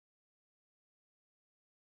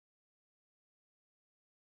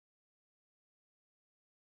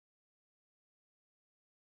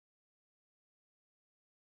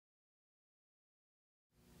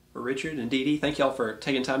Richard and Dee Dee, thank y'all for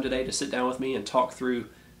taking time today to sit down with me and talk through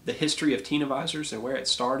the history of Teen Advisors and where it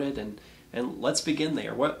started. And let's begin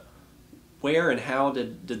there. Where and how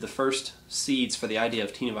did the first seeds for the idea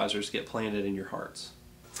of Teen Advisors get planted in your hearts?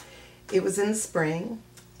 It was in the spring,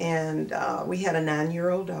 and we had a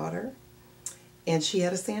 9-year-old daughter, and she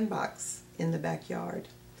had a sandbox in the backyard.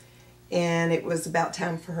 And it was about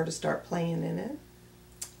time for her to start playing in it.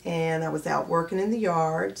 And I was out working in the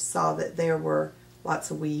yard, saw that there were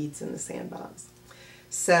lots of weeds in the sandbox.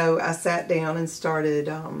 So I sat down and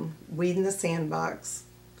started weeding the sandbox,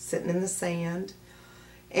 sitting in the sand,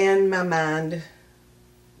 and my mind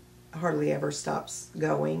hardly ever stops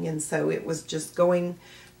going. And so it was just going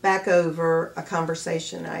back over a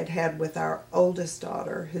conversation I'd had with our oldest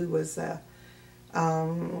daughter, who was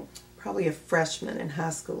probably a freshman in high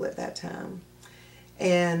school at that time.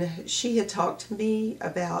 And she had talked to me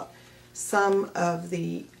about some of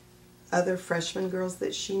the other freshman girls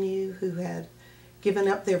that she knew who had given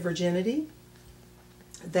up their virginity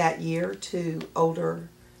that year to older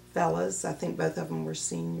fellas. I think both of them were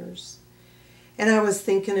seniors. And I was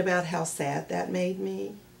thinking about how sad that made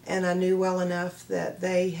me. And I knew well enough that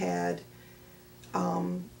they had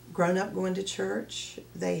grown up going to church.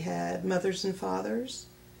 They had mothers and fathers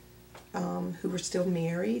who were still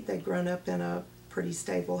married. They'd grown up in a pretty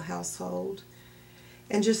stable household.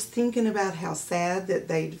 And just thinking about how sad that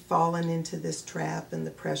they'd fallen into this trap and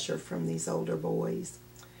the pressure from these older boys.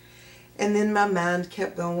 And then my mind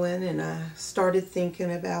kept going, and I started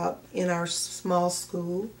thinking about, in our small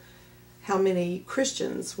school, how many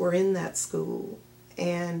Christians were in that school,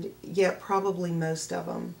 and yet probably most of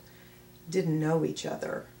them didn't know each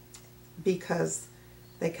other because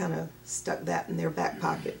they kind of stuck that in their back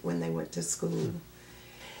pocket when they went to school.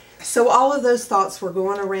 So all of those thoughts were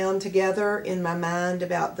going around together in my mind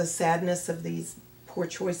about the sadness of these poor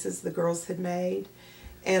choices the girls had made,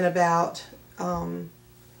 and about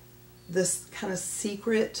this kind of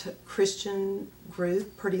secret Christian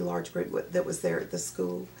group, pretty large group that was there at the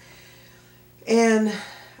school. And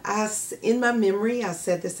in my memory, I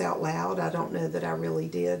said this out loud. I don't know that I really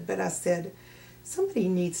did, but I said, somebody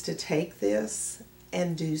needs to take this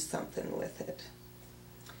and do something with it.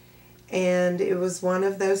 And it was one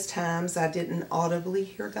of those times I didn't audibly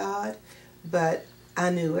hear God, but I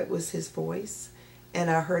knew it was His voice, and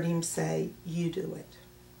I heard Him say, "You do it."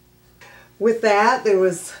 With that, there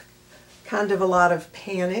was kind of a lot of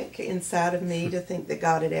panic inside of me to think that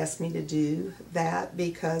God had asked me to do that,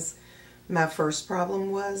 because my first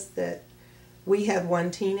problem was that we had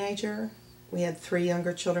one teenager, we had 3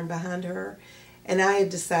 younger children behind her, and I had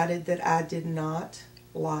decided that I did not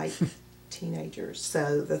like teenagers.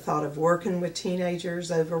 So the thought of working with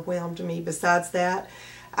teenagers overwhelmed me. Besides that,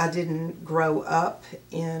 I didn't grow up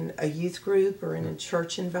in a youth group or in a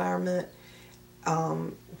church environment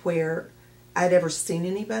where I'd ever seen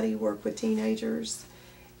anybody work with teenagers.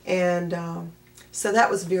 And so that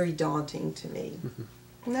was very daunting to me.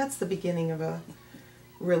 And that's the beginning of a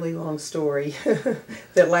really long story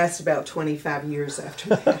that lasts about 25 years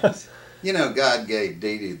after that. You know, God gave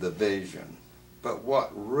Dee Dee the vision. But what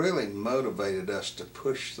really motivated us to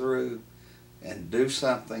push through and do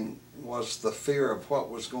something was the fear of what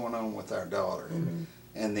was going on with our daughter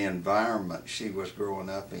and the environment she was growing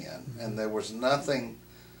up in. And there was nothing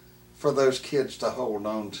for those kids to hold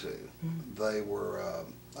on to. They were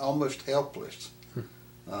almost helpless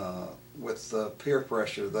with the peer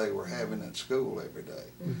pressure they were having at school every day.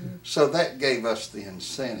 So that gave us the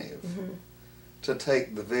incentive to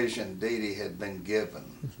take the vision Dee Dee had been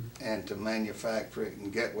given and to manufacture it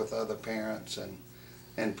and get with other parents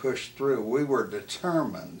and push through. We were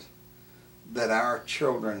determined that our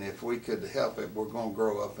children, if we could help it, were going to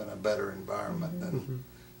grow up in a better environment than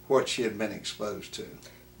what she had been exposed to.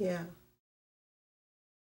 Yeah.